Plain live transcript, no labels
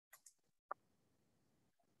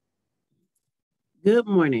Good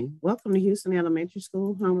morning. Welcome to Houston Elementary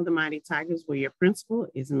School, home of the Mighty Tigers, where your principal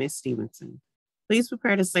is Miss Stevenson. Please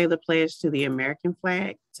prepare to say the pledge to the American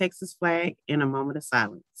flag, Texas flag, in a moment of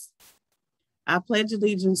silence. I pledge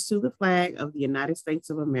allegiance to the flag of the United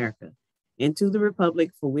States of America and to the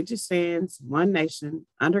republic for which it stands, one nation,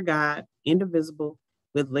 under God, indivisible,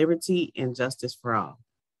 with liberty and justice for all.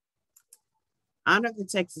 Honor the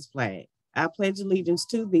Texas flag. I pledge allegiance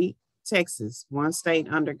to the Texas, one state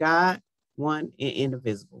under God, one and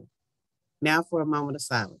indivisible. Now for a moment of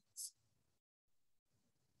silence.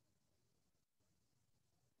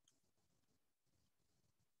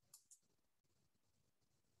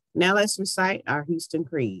 Now let's recite our Houston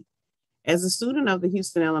Creed. As a student of the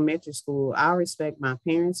Houston Elementary School, I respect my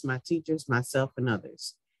parents, my teachers, myself, and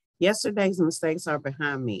others. Yesterday's mistakes are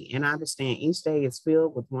behind me, and I understand each day is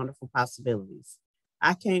filled with wonderful possibilities.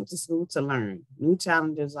 I came to school to learn. New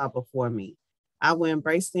challenges are before me. I will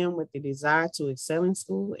embrace them with the desire to excel in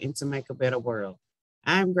school and to make a better world.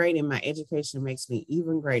 I am great, and my education makes me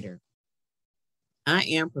even greater. I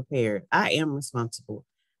am prepared. I am responsible.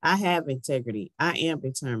 I have integrity. I am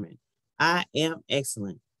determined. I am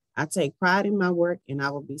excellent. I take pride in my work and I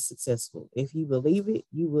will be successful. If you believe it,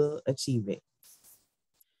 you will achieve it.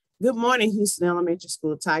 Good morning, Houston Elementary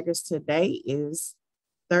School Tigers. Today is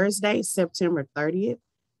Thursday, September 30th.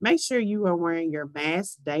 Make sure you are wearing your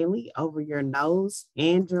mask daily over your nose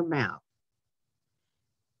and your mouth.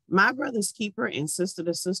 My Brother's Keeper and Sister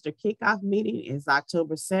to Sister kickoff meeting is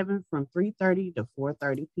October 7th from 3:30 to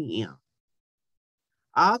 4:30 p.m.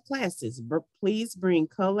 All classes, please bring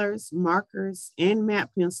colors, markers, and map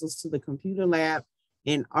pencils to the computer lab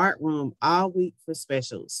and art room all week for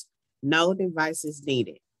specials. No devices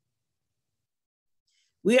needed.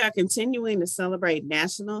 We are continuing to celebrate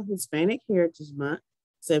National Hispanic Heritage Month,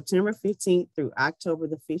 September 15th through October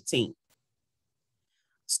the 15th.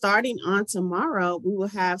 Starting on tomorrow, we will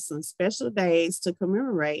have some special days to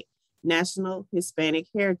commemorate National Hispanic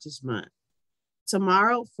Heritage Month.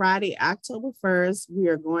 Tomorrow, Friday, October 1st, we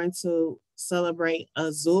are going to celebrate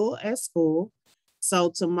Azul at school.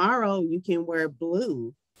 So tomorrow you can wear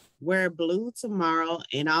blue. Wear blue tomorrow,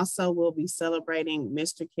 and also we'll be celebrating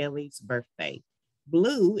Mr. Kelly's birthday.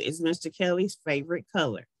 Blue is Mr. Kelly's favorite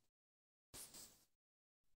color.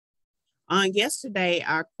 On yesterday,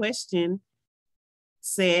 our question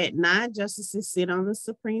said 9 justices sit on the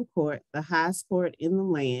Supreme Court, the highest court in the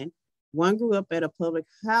land. One grew up at a public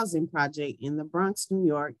housing project in the Bronx, New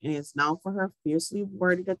York, and is known for her fiercely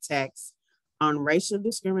worded attacks on racial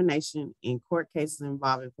discrimination in court cases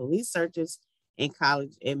involving police searches and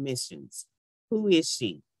college admissions. Who is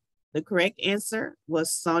she? The correct answer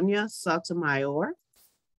was Sonia Sotomayor.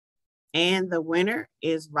 And the winner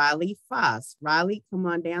is Riley Foss. Riley, come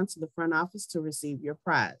on down to the front office to receive your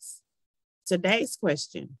prize. Today's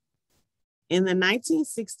question. In the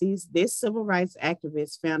 1960s, this civil rights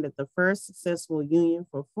activist founded the first successful union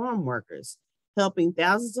for farm workers, helping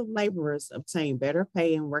thousands of laborers obtain better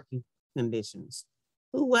pay and working conditions.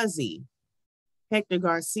 Who was he? Hector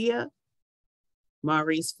Garcia,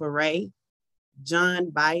 Maurice Ferré, John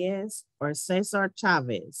Baez, or Cesar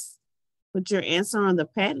Chavez? Put your answer on the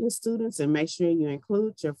Padlet, students, and make sure you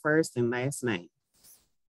include your first and last name.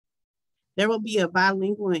 There will be a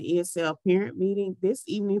bilingual and ESL parent meeting this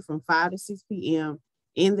evening from 5 to 6 p.m.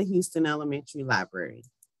 in the Houston Elementary Library.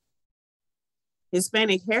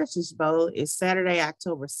 Hispanic Heritage Bowl is Saturday,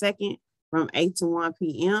 October 2nd from 8 to 1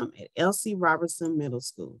 p.m. at L.C. Robertson Middle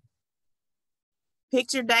School.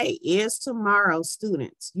 Picture Day is tomorrow,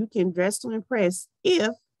 students. You can dress to impress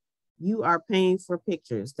if you are paying for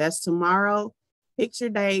pictures. That's tomorrow, Picture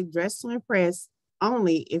Day, dress to impress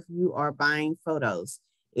only if you are buying photos.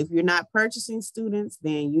 If you're not purchasing, students,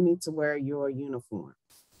 then you need to wear your uniform.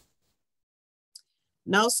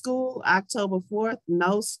 No school, October 4th.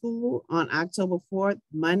 No school on October 4th,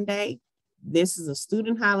 Monday. This is a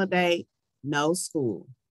student holiday. No school.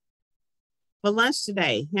 For lunch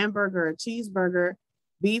today, hamburger or cheeseburger,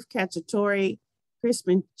 beef cacciatore,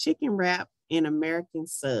 crispy chicken wrap, and American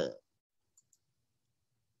sub.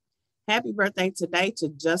 Happy birthday today to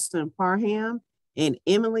Justin Parham and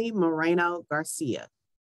Emily Moreno Garcia.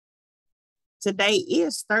 Today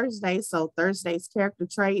is Thursday, so Thursday's character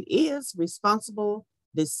trait is responsible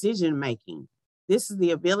decision-making. This is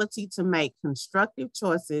the ability to make constructive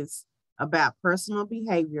choices about personal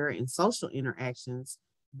behavior and social interactions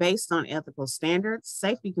based on ethical standards,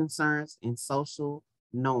 safety concerns, and social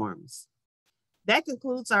norms. That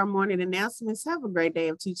concludes our morning announcements. Have a great day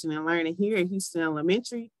of teaching and learning here at Houston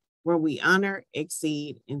Elementary, where we honor,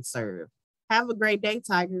 exceed, and serve. Have a great day,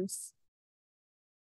 Tigers.